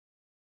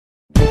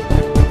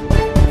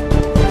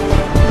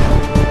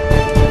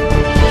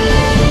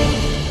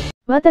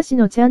私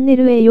のチャンネ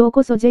ルへよう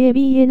こそ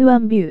JBN ワ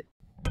ンビュー。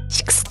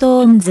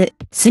SixTONES、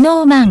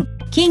SnowMan、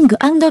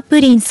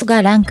King&Prince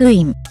がランク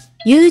イン。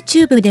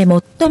YouTube で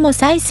最も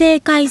再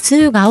生回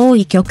数が多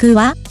い曲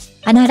は、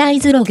アナライ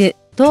ズログ、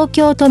東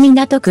京都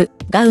港区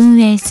が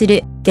運営す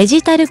るデ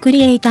ジタルク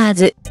リエイター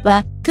ズ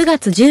は9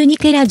月12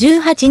から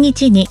18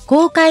日に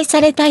公開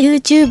された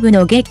YouTube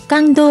の月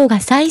間動画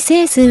再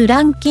生数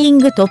ランキン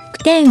グトッ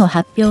プ10を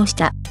発表し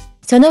た。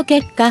その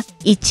結果、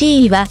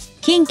1位は、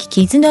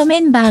KinKi Kids のメ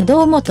ンバー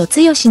堂本剛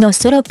の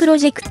ソロプロ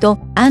ジェクト、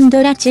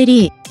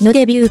ENDRECHERI の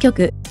デビュー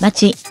曲、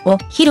Machi を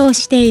披露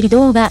している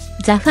動画、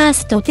The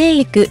First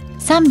Take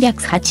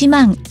 308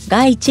万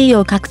が1位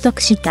を獲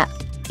得した。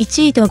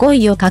1位と5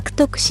位を獲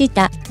得し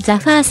た The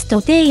First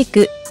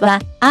Take は、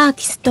アー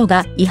ティスト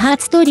が違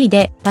発取り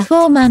でパフ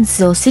ォーマン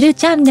スをする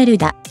チャンネル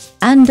だ。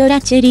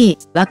ENDRECHERI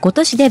は今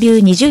年デビ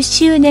ュー20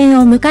周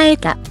年を迎え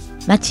た。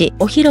Machi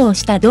を披露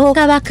した動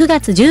画は9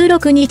月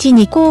16日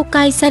に公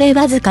開され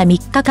わずか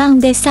3日間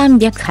で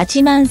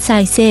308万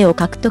再生を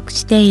獲得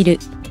している。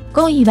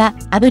5位は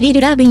アブリ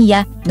ル・ラビン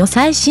ヤの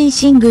最新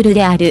シングル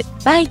である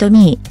Bite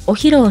Meを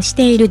披露し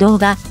ている動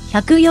画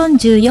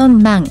144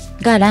万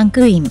がラン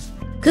クイン。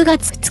9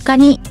月2日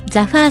にThe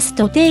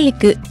First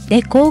Take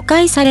で公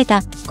開され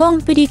た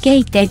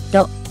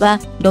Complicatedは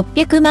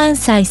600万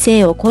再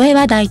生を超え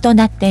話題と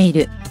なってい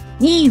る。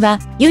2位は、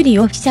ゆり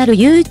オフィシャル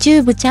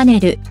YouTube チャンネ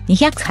ル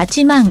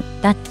208万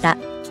だった。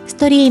ス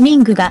トリーミ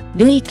ングが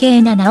累計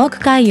7億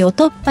回を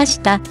突破し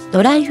た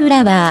ドライフ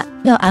ラワ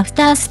ーのアフ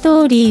タース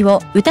トーリー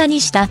を歌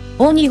にした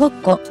鬼ごっ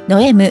この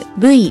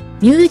MV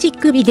ミュージッ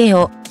クビデ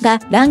オが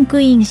ラン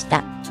クインし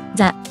た。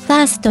The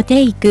First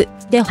Take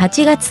で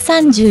8月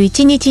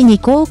31日に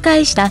公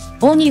開した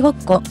鬼ごっ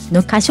この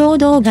歌唱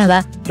動画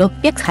は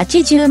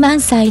680万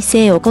再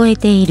生を超え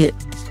ている。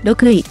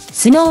6位、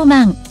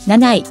SnowMan、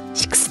7位、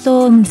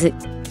SixTONES。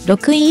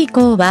6位以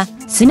降は、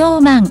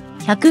SnowMan、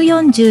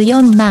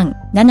144万、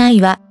7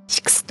位は、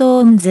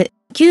SixTONES、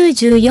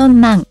94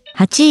万、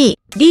8位、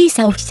リー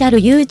サオフィシャル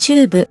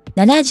YouTube、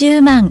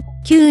70万、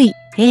9位、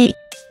平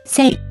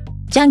成、ジ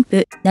ャン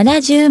プ、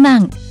70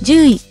万、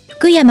10位、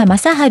福山雅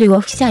治オ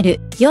フィシャル、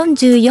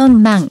44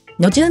万、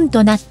の順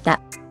となっ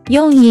た。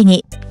4位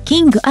に、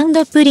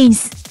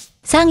King&Prince。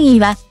3位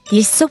は、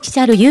Thisオフィ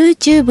シャル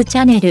YouTube チ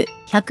ャンネル、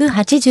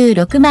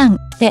186万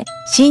で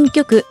新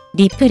曲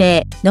リプ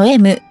レイの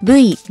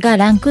MV が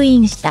ランクイ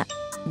ンした。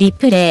リ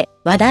プレ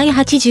イは第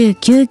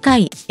89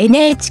回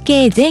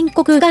NHK 全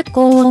国学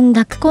校音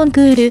楽コン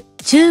クール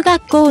中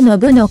学校の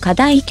部の課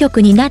題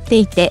曲になって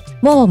いて、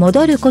もう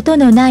戻ること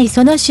のない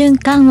その瞬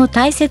間を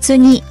大切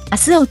に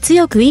明日を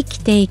強く生き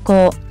てい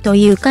こうと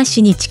いう歌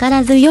詞に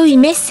力強い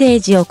メッセー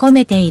ジを込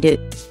めてい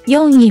る。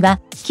4位は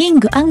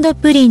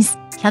King&Prince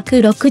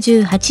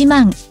 168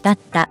万だっ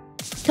た。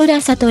トラ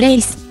サとレ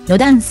イスの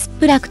ダンス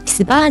プラクティ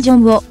スバージョ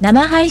ンを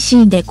生配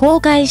信で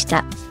公開し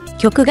た。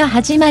曲が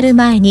始まる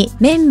前に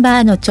メン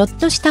バーのちょっ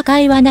とした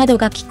会話など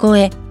が聞こ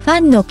え、フ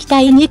ァンの期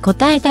待に応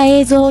えた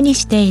映像に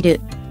してい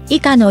る。以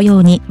下のよ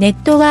うにネッ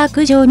トワー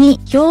ク上に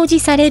表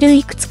示される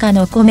いくつか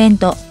のコメン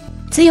ト。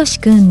剛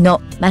くん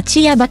の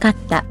Machiやばかっ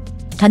た。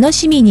楽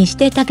しみにし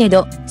てたけ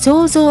ど、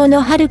想像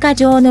の遥か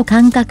上の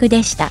感覚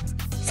でした。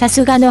さ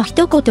すがの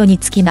一言に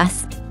つきま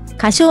す。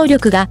歌唱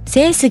力が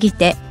正すぎ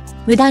て、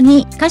無駄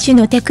に歌手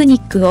のテクニ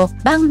ックを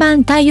バンバ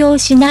ン対応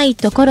しない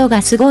ところ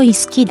がすごい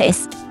好きで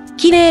す。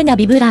綺麗な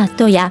ビブラー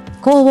トや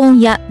高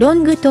音やロ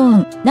ングトー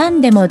ン何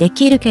でもで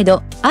きるけ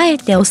ど、あえ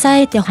て抑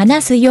えて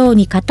話すよう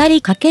に語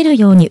りかける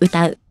ように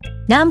歌う。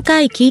何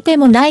回聴いて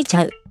も泣いち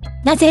ゃう。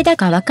なぜだ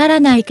かわから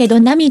ないけ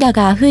ど涙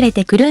が溢れ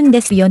てくるん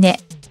ですよ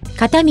ね。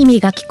片耳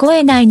が聞こ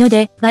えないの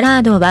でバラ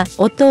ードは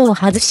音を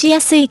外し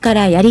やすいか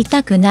らやり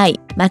たくない。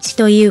Machi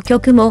という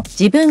曲も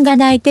自分が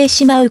泣いて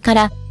しまうか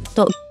ら、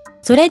と。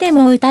それで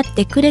も歌っ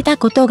てくれた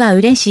ことが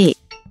嬉しい。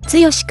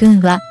剛く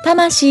んは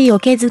魂を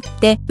削っ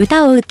て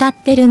歌を歌っ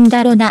てるん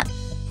だろな。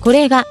こ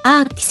れが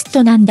アーティス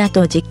トなんだ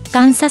と実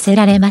感させ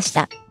られまし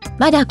た。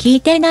まだ聞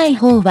いてない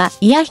方は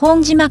イヤホ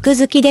ン字幕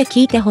好きで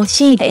聞いてほ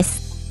しいです。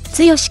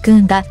剛く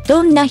んが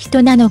どんな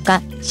人なの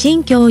か、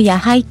心境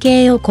や背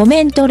景をコ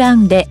メント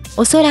欄で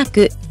おそら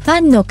くフ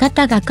ァンの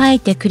方が書い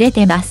てくれ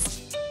てま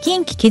す。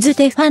KinKi Kids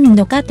でファン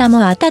の方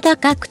も温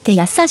かくて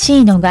優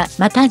しいのが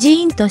またジ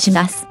ーンとし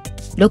ます。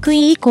6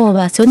位以降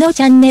はその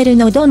チャンネル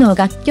のどの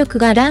楽曲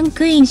がラン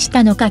クインし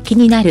たのか気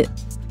になる。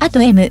あ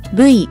と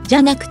MV じ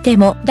ゃなくて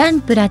もダン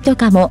プラと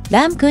かも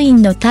ランクイ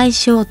ンの対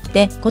象っ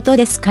てこと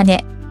ですか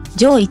ね。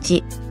上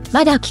1。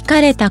まだ聞か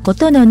れたこ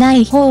とのな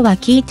い方は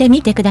聞いて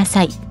みてくだ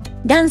さい。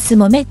ダンス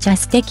もめっちゃ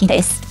素敵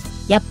です。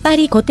やっぱ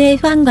り固定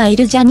ファンがい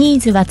るジャニー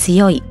ズは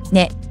強い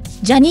ね。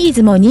ジャニー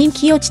ズも人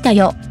気落ちた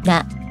よ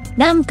な。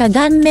なんか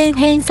顔面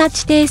偏差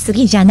値低す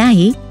ぎじゃな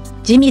い？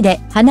地味で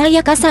華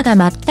やかさが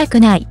全く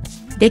ない。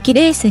出来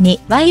レースに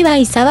ワイワ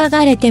イ騒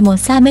がれても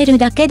冷める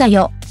だけだ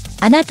よ。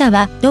あなた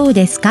はどう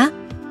ですか？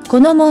こ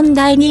の問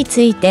題に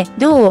ついて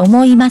どう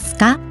思います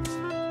か？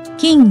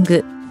キン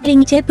グ、リ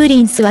ンチェプ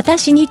リンス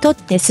私にとっ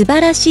て素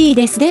晴らしい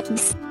です。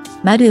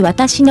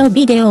私の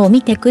ビデオを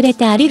見てくれ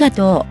てありが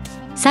と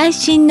う。最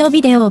新の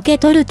ビデオを受け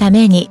取るた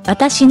めに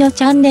私の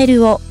チャンネ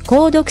ルを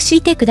購読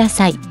してくだ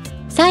さい。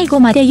最後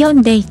まで読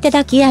んでいた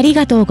だきあり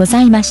がとうご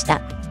ざいまし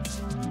た。